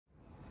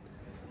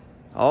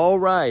All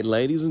right,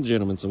 ladies and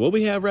gentlemen, so what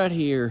we have right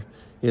here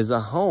is a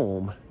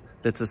home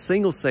that's a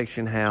single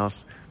section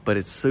house, but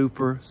it's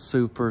super,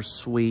 super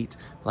sweet.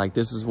 Like,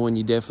 this is one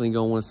you definitely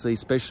gonna wanna see,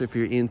 especially if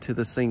you're into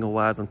the single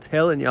wides. I'm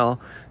telling y'all,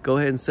 go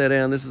ahead and sit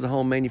down. This is a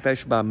home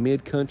manufactured by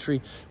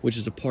Mid-Country, which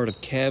is a part of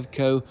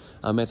Cavco.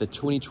 I'm at the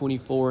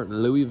 2024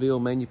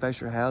 Louisville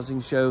Manufactured Housing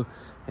Show,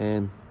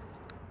 and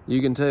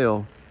you can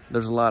tell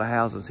there's a lot of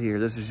houses here.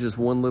 This is just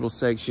one little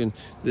section.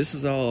 This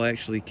is all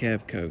actually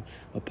Cavco,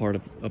 a part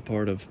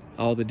of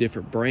all the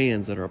different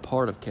brands that are a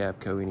part of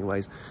Cavco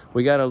anyways.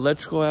 We got an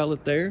electrical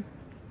outlet there.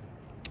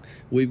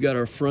 We've got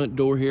our front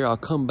door here. I'll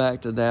come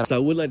back to that. So I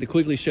would like to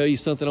quickly show you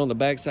something on the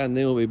backside, and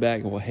then we'll be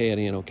back and we'll head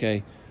in,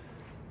 okay?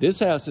 This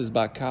house is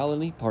by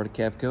Colony, part of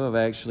Cavco. I've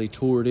actually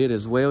toured it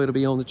as well. It'll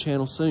be on the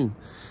channel soon.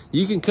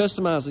 You can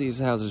customize these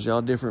houses,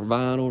 y'all. Different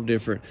vinyl,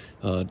 different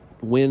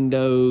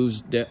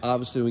windows.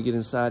 Obviously, when we get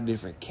inside,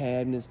 different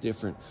cabinets,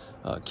 different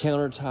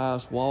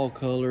countertops, wall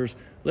colors.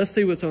 Let's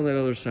see what's on that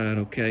other side,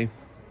 okay?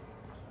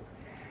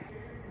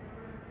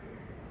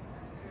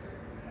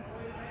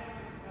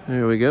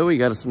 There we go. We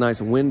got us a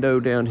nice window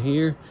down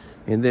here.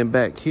 And then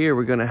back here,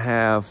 we're going to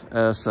have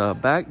us a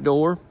back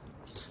door,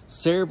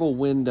 several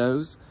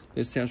windows.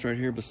 This house right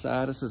here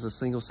beside us is a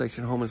single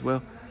section home as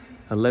well.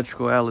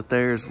 Electrical outlet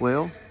there as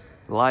well.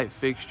 Light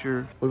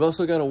fixture. We've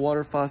also got a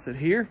water faucet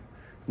here.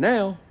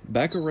 Now,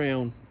 back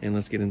around and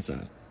let's get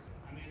inside.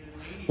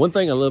 One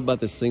thing I love about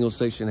this single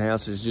section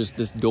house is just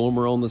this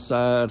dormer on the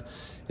side,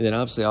 and then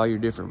obviously all your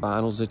different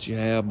vinyls that you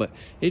have, but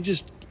it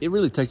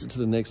really takes it to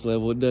the next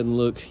level. It doesn't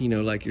look, you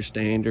know, like your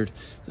standard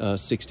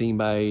 16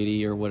 by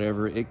 80 or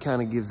whatever. It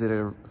kind of gives it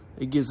a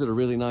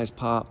really nice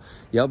pop.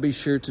 Y'all be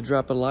sure to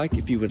drop a like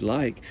if you would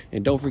like,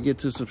 and don't forget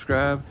to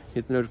subscribe,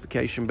 hit the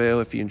notification bell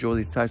if you enjoy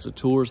these types of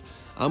tours.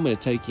 I'm going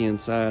to take you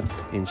inside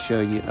and show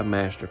you a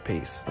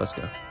masterpiece. Let's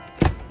go.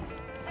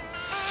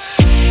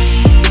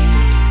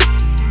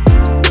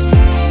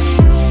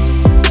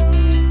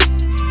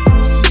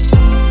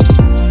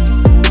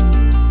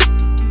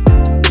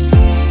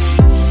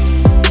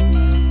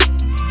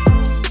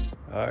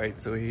 All right,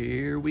 so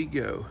here we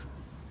go.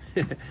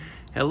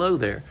 Hello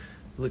there.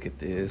 Look at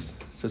this.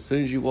 So as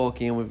soon as you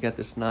walk in, we've got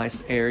this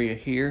nice area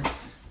here.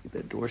 Get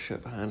that door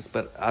shut behind us.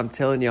 But I'm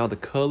telling y'all, the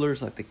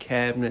colors, like the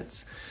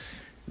cabinets,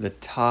 the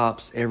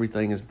tops,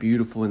 everything is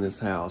beautiful in this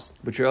house.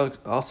 But you're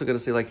also going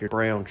to see like your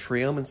brown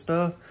trim and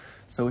stuff.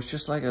 So it's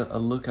just like a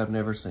look I've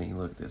never seen.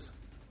 Look at this.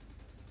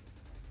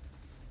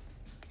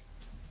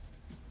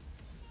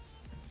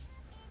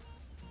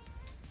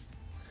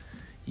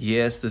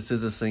 Yes, this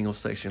is a single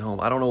section home.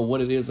 I don't know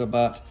what it is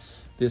about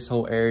this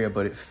whole area,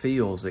 but it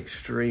feels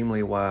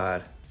extremely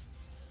wide.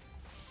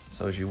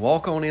 So as you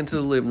walk on into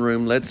the living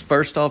room, let's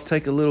first off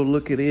take a little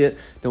look at it.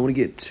 Don't want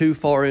to get too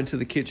far into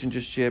the kitchen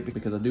just yet,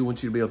 because I do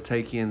want you to be able to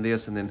take in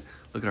this and then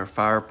look at our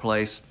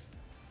fireplace.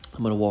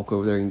 I'm going to walk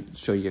over there and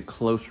show you a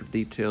closer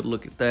detailed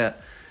look at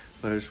that.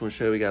 But I just want to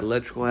show you, we got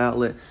electrical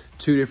outlet,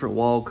 two different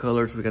wall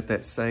colors. We got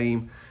that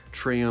same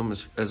trim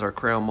as our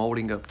crown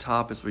molding up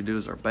top as we do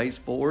as our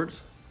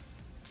baseboards.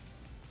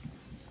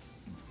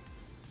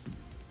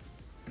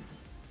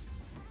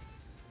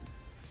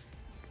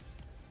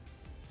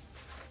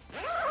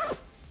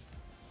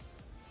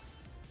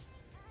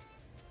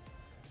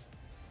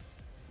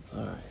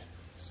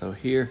 So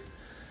here,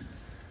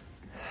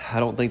 I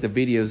don't think the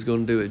video is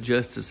going to do it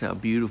justice how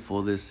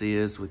beautiful this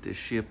is with this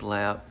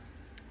shiplap,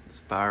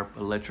 this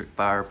electric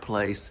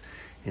fireplace,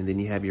 and then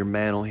you have your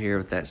mantle here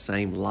with that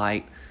same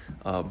light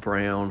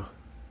brown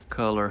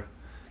color.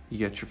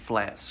 You got your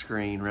flat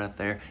screen right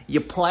there.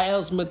 Your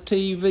plasma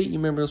TV, you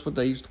remember that's what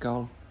they used to call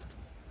them?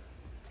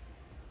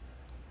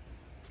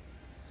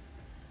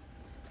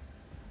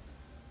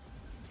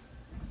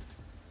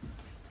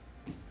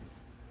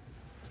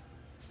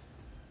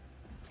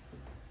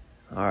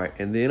 All right,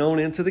 and then on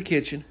into the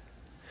kitchen.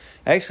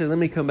 Actually, let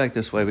me come back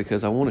this way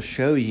because I want to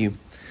show you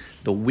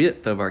the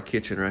width of our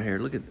kitchen right here.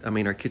 Look at,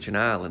 our kitchen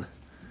island.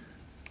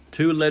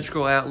 Two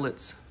electrical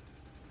outlets.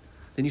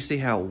 Then you see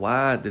how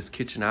wide this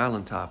kitchen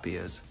island top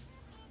is.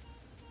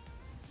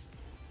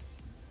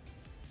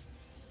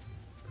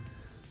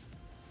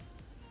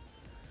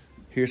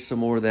 Here's some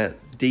more of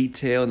that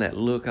detail and that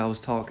look I was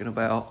talking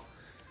about.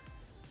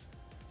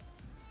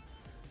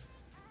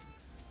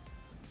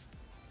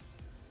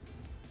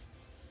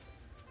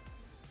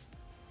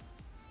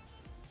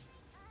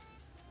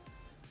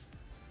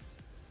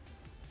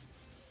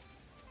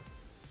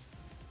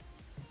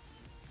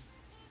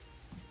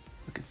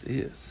 Look at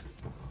this.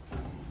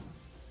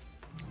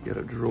 Got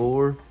a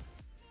drawer.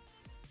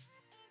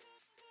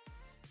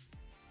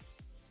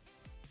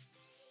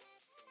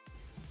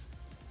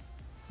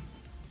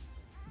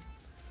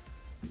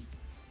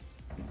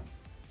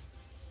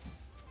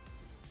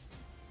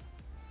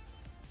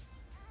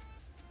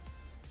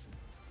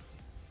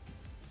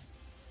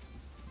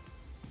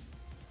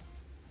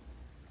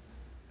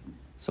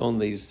 So on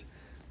these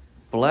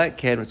black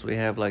cabinets, we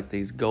have like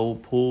these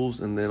gold pulls,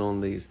 and then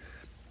on these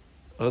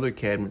other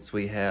cabinets,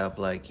 we have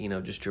like, you know,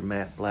 just your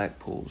matte black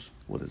pulls.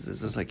 What is this?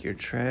 Is this like your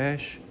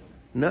trash?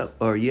 No,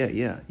 or yeah,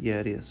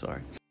 it is,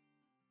 sorry.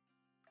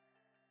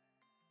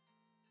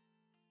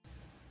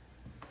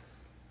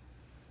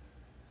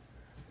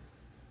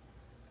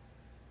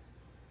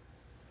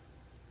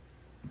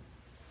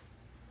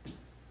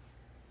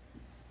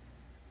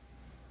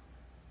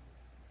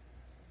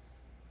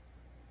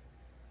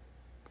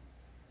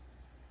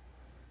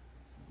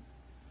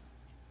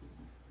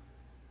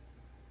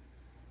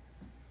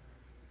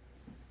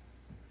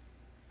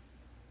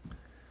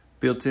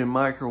 built-in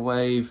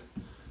microwave.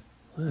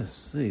 Let's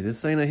see,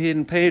 this ain't a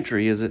hidden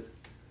pantry, is it?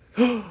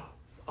 Oh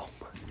my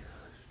gosh.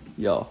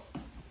 Y'all,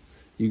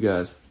 you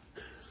guys.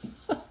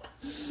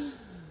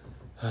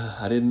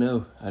 I didn't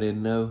know.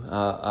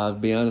 I'll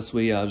be honest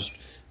with you,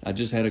 I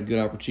just had a good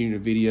opportunity to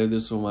video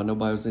this one while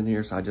nobody was in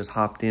here, so I just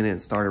hopped in it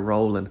and started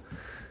rolling.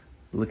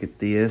 Look at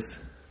this.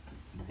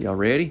 Y'all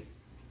ready?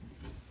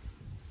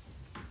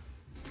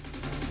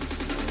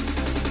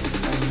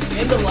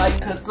 And the light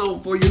cuts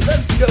on for you.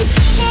 Let's go.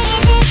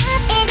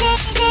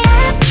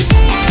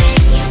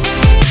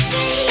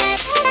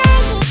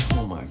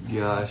 Oh my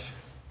gosh.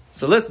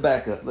 So let's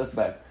back up. Let's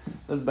back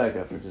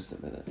up for just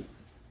a minute.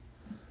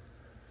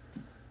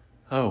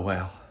 Oh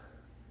wow.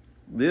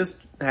 This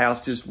house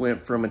just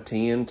went from a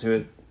 10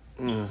 to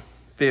a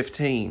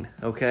 15,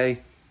 okay?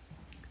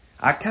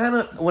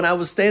 When I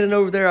was standing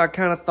over there, I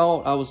kind of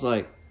thought, I was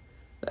like,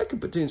 that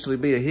could potentially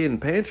be a hidden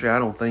pantry. I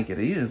don't think it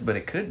is, but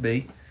it could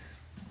be.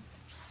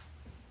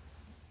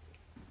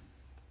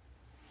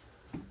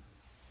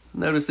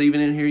 Notice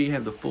even in here you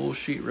have the full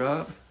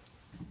sheetrock.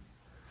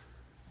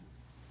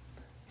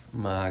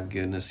 My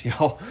goodness,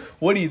 y'all.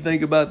 What do you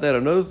think about that?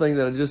 Another thing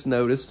that I just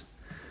noticed.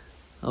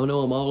 I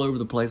know I'm all over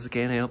the place. I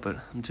can't help it.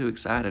 I'm too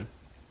excited.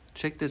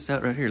 Check this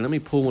out right here. Let me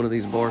pull one of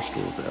these bar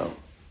stools out.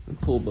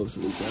 And pull both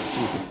of these out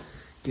so we can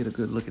get a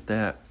good look at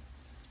that.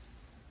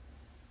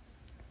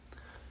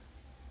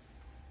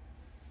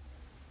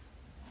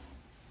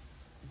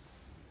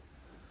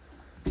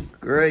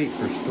 Great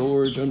for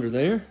storage under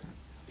there.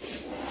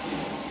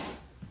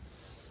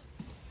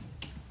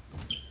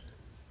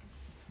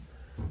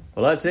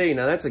 Well, I tell you,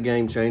 now that's a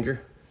game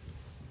changer.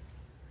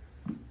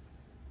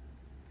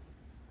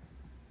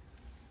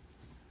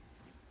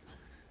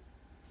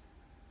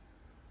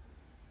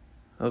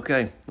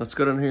 Okay, let's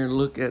go down here and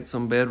look at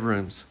some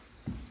bedrooms.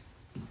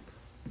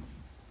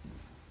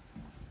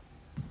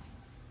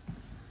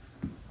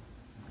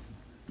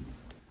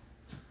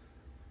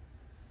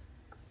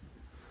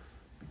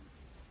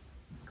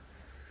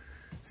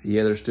 So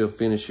yeah, they're still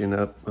finishing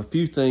up a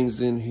few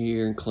things in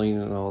here and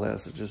cleaning and all that,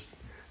 so just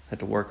have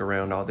to work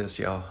around all this,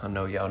 y'all. I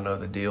know y'all know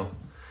the deal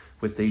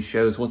with these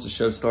shows. Once the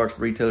show starts,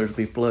 retailers will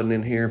be flooding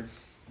in here.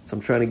 So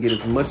I'm trying to get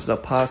as much as I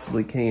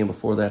possibly can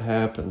before that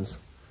happens.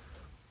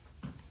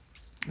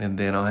 And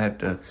then I'll have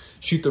to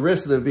shoot the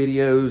rest of the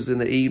videos in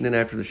the evening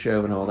after the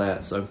show and all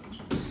that. So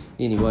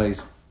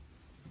anyways,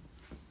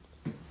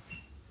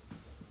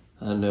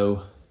 I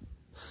know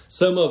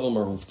some of them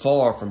are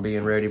far from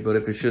being ready, but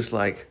if it's just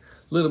like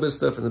a little bit of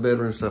stuff in the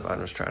bedroom stuff, I'm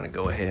just trying to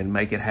go ahead and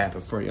make it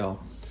happen for y'all.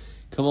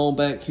 Come on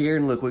back here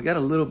and look, we got a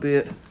little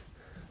bit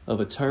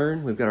of a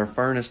turn. We've got our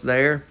furnace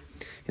there,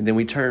 and then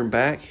we turn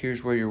back.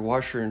 Here's where your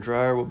washer and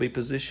dryer will be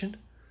positioned.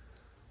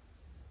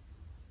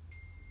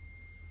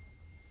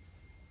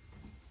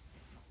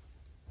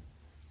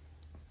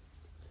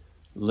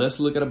 Let's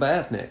look at a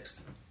bath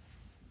next.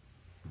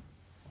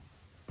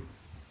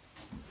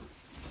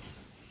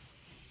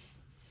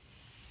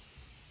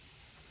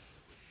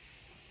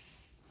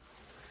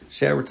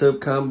 Shower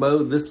tub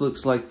combo. This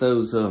looks like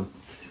those,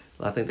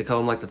 I think they call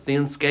them like the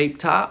thin scape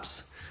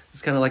tops.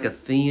 It's kind of like a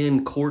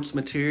thin quartz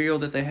material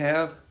that they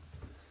have.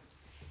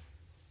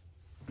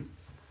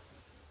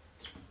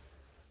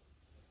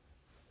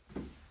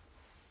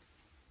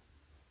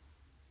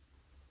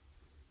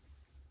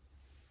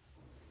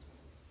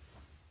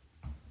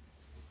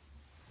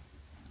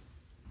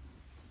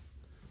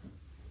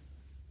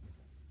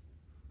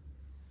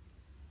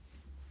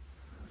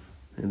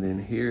 And then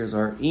here's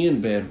our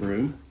in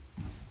bedroom.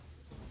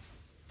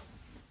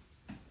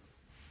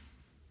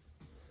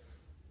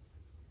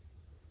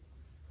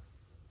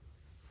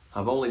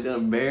 I've only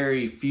done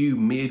very few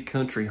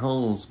mid-country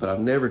homes, but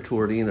I've never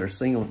toured any of their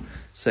single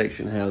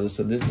section houses,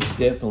 so this is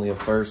definitely a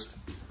first.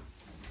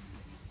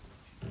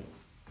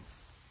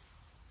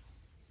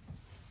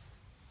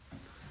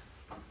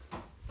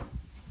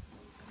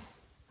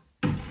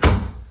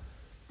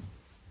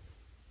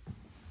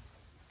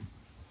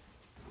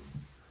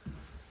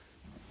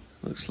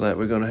 Looks like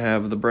we're gonna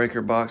have the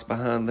breaker box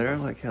behind there. I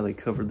like how they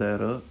covered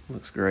that up.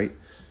 Looks great.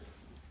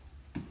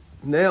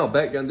 Now,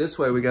 back down this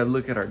way, we got to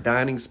look at our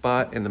dining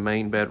spot in the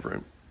main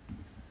bedroom.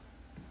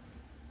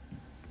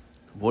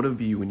 What a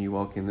view when you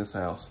walk in this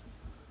house.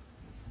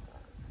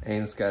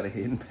 And it's got a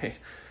hidden bed.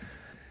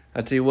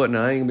 I tell you what,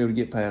 now I ain't gonna be able to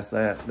get past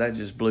that. That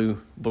just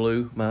blew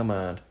my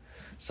mind.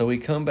 So we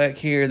come back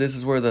here. This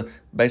is where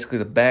basically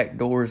the back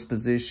door is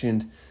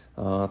positioned.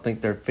 I think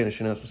they're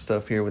finishing up some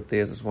stuff here with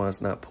this. That's why it's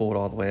not pulled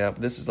all the way out.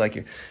 But this is like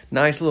your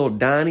nice little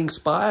dining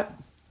spot.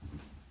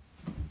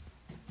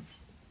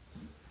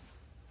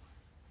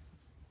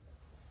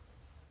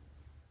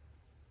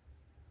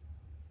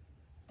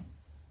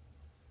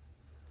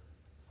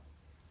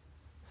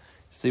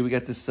 See, we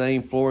got the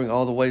same flooring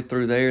all the way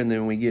through there, and then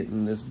when we get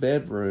in this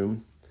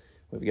bedroom,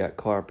 we've got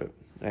carpet.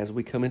 As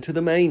we come into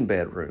the main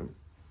bedroom,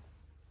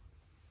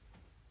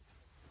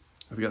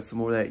 we've got some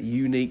more of that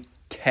unique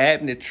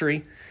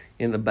cabinetry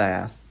in the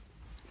bath.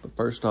 But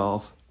first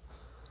off,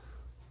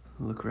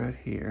 look right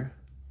here.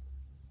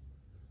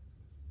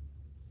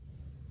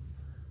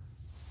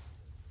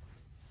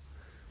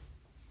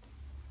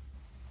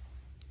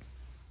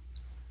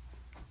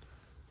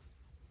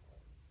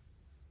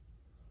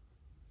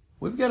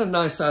 We've got a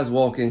nice sized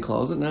walk-in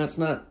closet. Now it's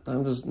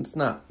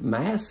not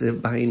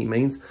massive by any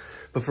means,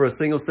 but for a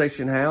single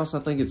section house, I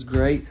think it's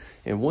great.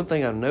 And one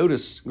thing I've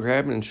noticed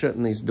grabbing and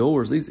shutting these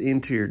doors, these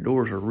interior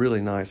doors are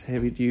really nice,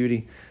 heavy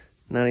duty,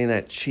 not any of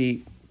that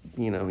cheap,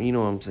 you know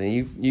what I'm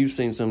saying. You've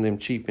seen some of them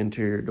cheap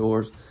interior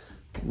doors,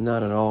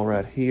 not at all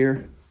right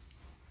here.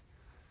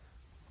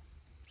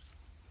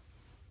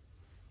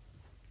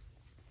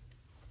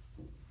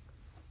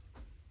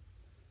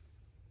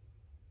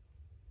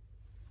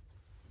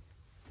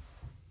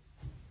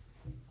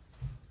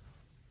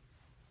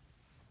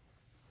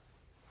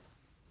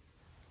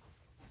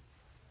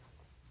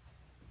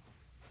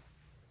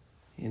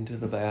 Into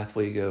the bath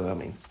we go. I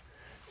mean,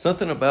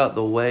 something about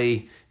the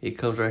way it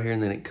comes right here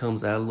and then it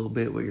comes out a little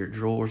bit with your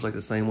drawers, like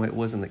the same way it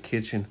was in the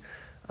kitchen.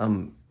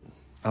 I'm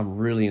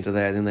really into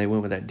that. And they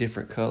went with that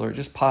different color. It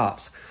just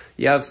pops.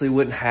 You obviously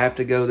wouldn't have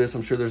to go this.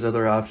 I'm sure there's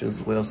other options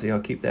as well, so y'all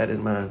keep that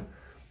in mind.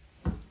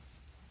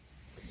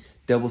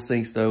 Double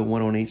sinks though,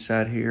 one on each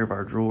side here of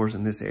our drawers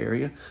in this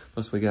area.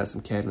 Plus we got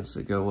some cabinets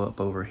that go up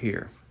over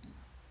here.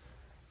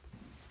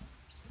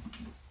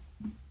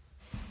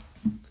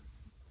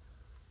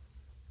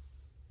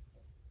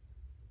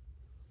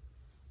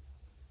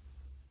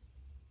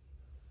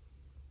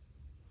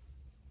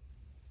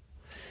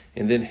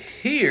 And then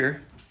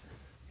here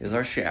is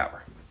our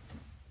shower.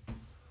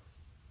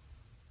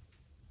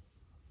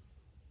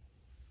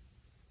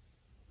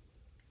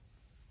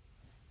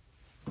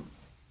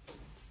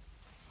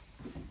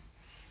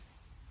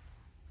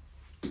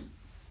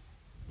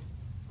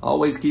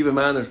 Always keep in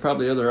mind there's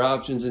probably other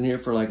options in here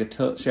for like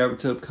a shower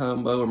tub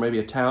combo or maybe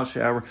a towel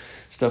shower,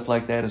 stuff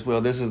like that as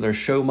well. This is their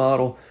show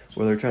model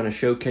where they're trying to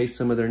showcase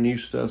some of their new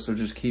stuff, so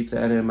just keep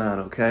that in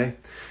mind, okay?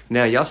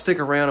 Now, y'all stick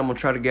around. I'm going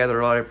to try to gather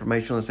a lot of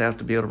information on this house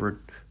to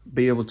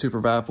be able to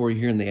provide for you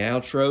here in the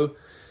outro.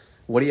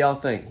 What do y'all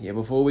think? Yeah,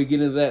 before we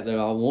get into that,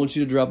 though, I want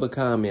you to drop a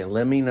comment.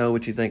 Let me know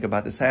what you think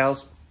about this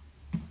house.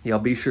 Y'all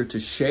be sure to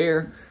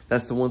share.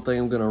 That's the one thing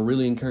I'm going to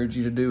really encourage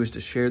you to do, is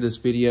to share this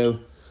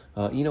video.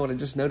 You know what I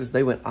just noticed?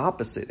 They went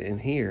opposite in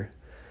here.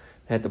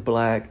 Had the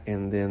black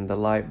and then the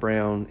light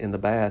brown in the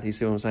bath. You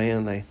see what I'm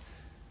saying? They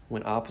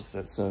went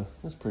opposite, so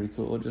that's pretty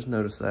cool. I just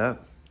noticed that.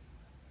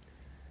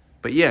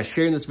 But yeah,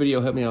 sharing this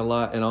video helped me out a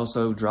lot, and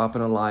also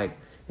dropping a like,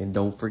 and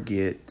don't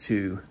forget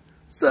to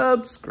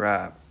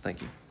subscribe.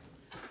 Thank you.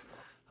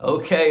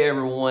 Okay,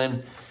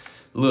 everyone.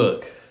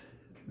 Look,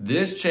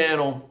 this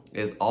channel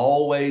has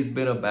always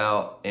been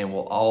about and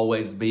will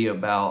always be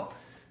about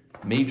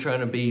me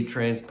trying to be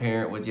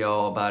transparent with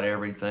y'all about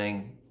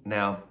everything.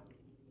 Now,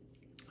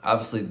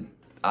 obviously,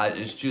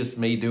 it's just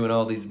me doing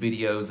all these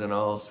videos and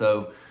all.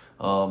 So,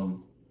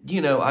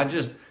 you know,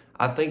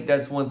 I think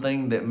that's one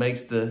thing that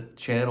makes the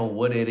channel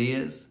what it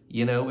is.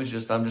 You know, it's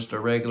just, I'm just a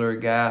regular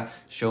guy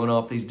showing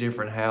off these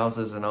different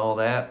houses and all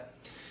that.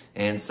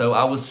 And so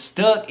I was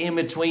stuck in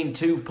between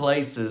two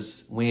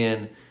places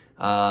when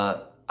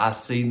I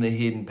seen the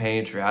hidden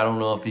pantry. I don't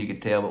know if you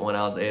could tell, but when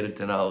I was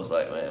editing, I was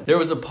like, man, there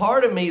was a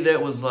part of me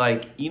that was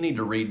like, you need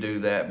to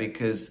redo that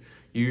because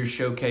you're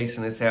showcasing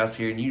this house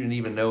here and you didn't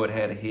even know it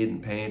had a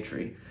hidden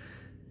pantry.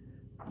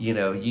 You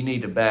know, you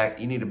need to back up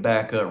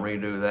and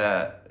redo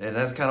that. And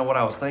that's kind of what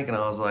I was thinking.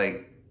 I was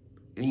like,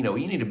 you know,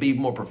 you need to be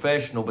more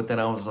professional. But then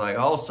I was like,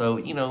 also,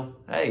 you know,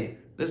 hey,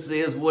 this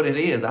is what it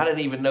is. I didn't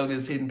even know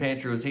this hidden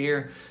pantry was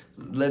here.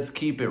 Let's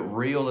keep it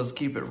real. Let's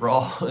keep it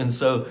raw. And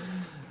so,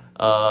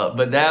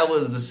 but that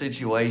was the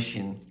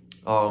situation.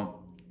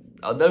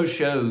 Those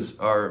shows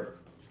are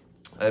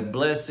a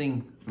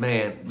blessing.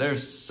 Man, they're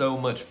so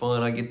much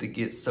fun. I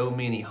get so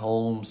many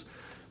homes.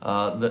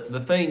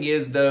 The thing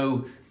is,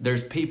 though,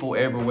 there's people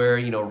everywhere,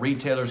 you know,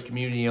 retailers,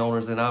 community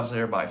owners, and obviously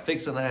everybody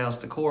fixing the house,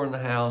 decoring the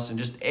house, and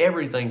just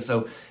everything.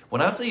 So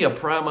when I see a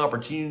prime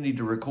opportunity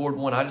to record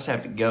one, I just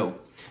have to go.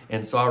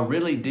 And so I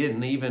really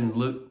didn't even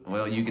look,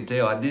 well, you can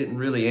tell I didn't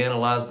really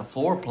analyze the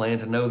floor plan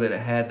to know that it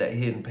had that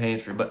hidden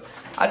pantry. But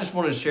I just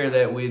wanted to share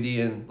that with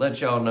you and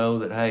let y'all know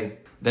that, hey,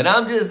 that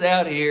I'm just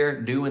out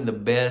here doing the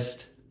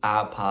best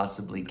I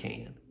possibly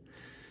can.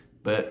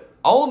 But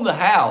on the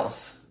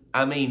house,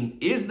 I mean,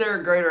 is there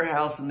a greater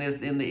house than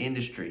this in the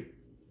industry,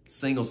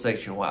 single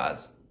section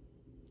wise?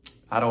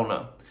 I don't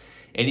know.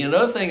 And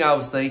another thing I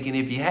was thinking,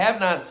 if you have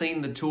not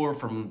seen the tour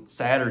from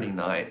Saturday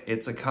night,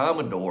 it's a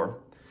Commodore,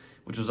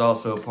 which was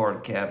also a part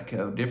of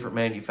Capco, different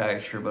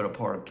manufacturer, but a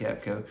part of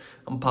Capco.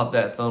 I'm gonna pop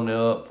that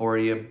thumbnail up for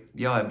you.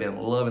 Y'all have been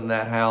loving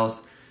that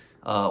house.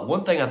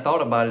 One thing I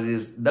thought about it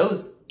is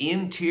those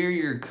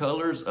interior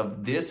colors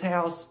of this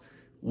house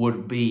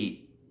would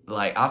be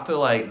like, I feel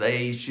like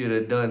they should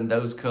have done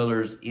those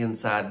colors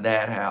inside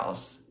that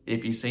house.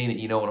 If you've seen it,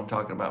 you know what I'm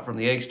talking about. From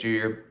the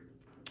exterior,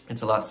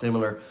 it's a lot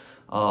similar.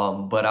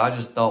 But I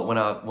just thought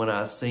when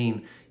I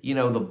seen, you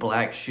know, the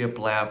black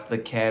shiplap, the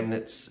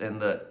cabinets,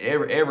 and the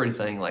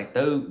everything, like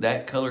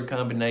that color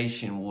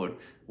combination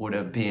would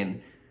have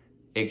been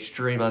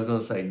extreme. I was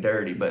gonna say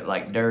dirty, but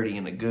like dirty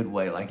in a good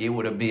way. Like it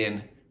would have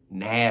been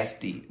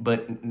nasty,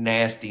 but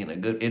nasty in a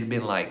good. It'd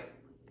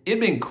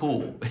been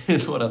cool,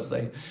 is what I'm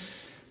saying.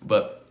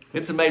 But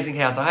It's an amazing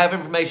house. I have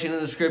information in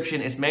the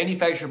description. It's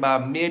manufactured by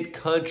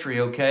Mid-Country,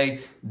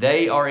 okay?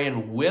 They are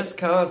in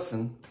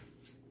Wisconsin.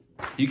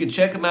 You can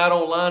check them out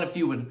online if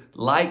you would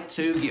like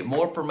to get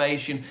more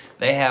information.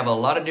 They have a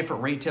lot of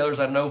different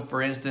retailers. I know,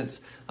 for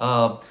instance,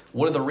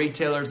 one of the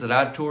retailers that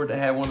I toured to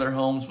have one of their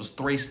homes was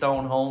Three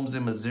Stone Homes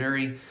in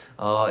Missouri.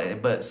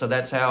 So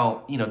that's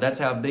how, that's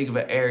how big of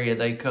an area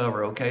they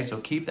cover, okay? So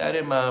keep that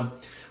in mind.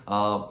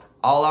 All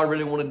I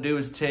really want to do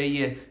is tell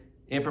you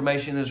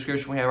information in the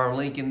description. We have our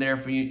link in there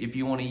for you if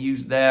you want to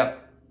use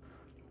that.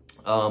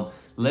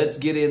 Let's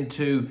get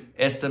into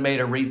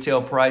estimated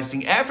retail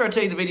pricing. After I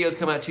tell you the videos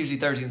come out Tuesday,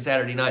 Thursday, and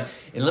Saturday night.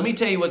 And let me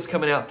tell you what's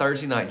coming out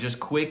Thursday night. Just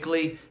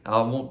quickly,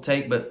 I won't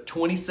take but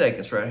 20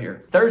 seconds right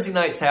here. Thursday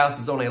night's house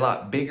is on a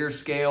lot bigger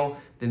scale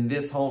than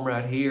this home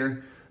right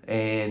here.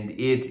 And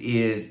it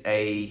is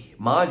a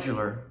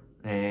modular.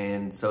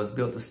 And so it's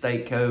built to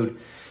state code.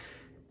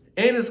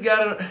 And it's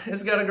got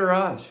a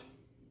garage.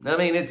 I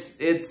mean,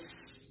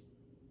 it's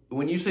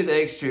when you see the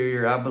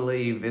exterior, I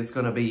believe it's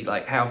going to be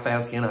like, how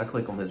fast can I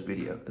click on this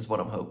video is what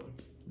I'm hoping.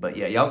 But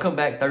yeah, y'all come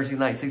back Thursday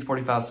night,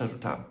 6:45 Central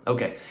Time.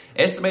 Okay,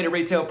 estimated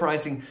retail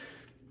pricing.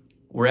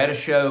 We're at a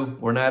show.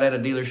 We're not at a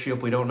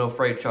dealership. We don't know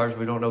freight charges.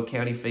 We don't know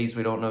county fees.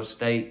 We don't know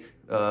state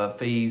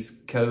fees,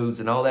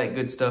 codes, and all that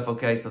good stuff.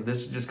 Okay, so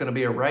this is just going to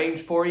be a range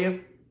for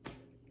you.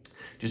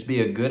 Just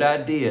be a good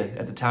idea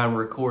at the time of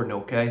recording,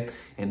 okay?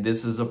 And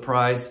this is a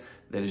price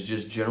that is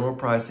just general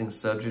pricing,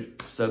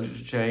 subject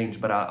to change,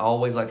 but I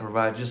always like to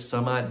provide just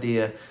some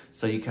idea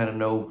so you kind of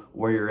know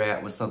where you're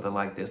at with something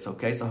like this,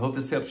 okay? So I hope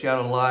this helps you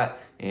out a lot,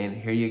 and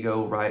here you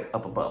go right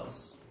up above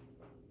us.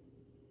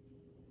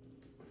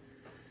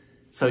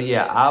 So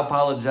yeah, I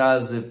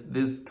apologize if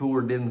this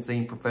tour didn't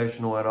seem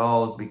professional at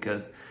all. It's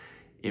because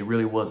it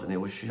really wasn't. It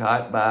was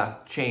shot by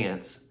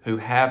Chance, who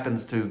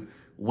happens to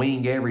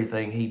wing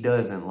everything he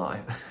does in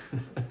life.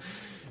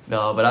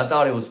 No, but I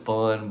thought it was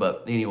fun.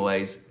 But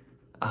anyways,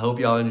 I hope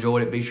y'all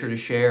enjoyed it. Be sure to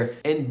share.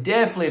 And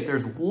definitely, if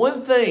there's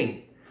one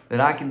thing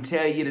that I can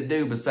tell you to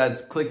do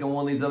besides clicking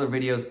one of these other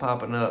videos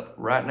popping up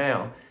right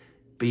now,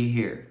 be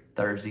here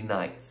Thursday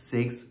night,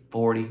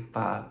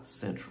 6:45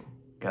 Central.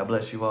 God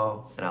bless you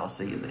all, and I'll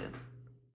see you then.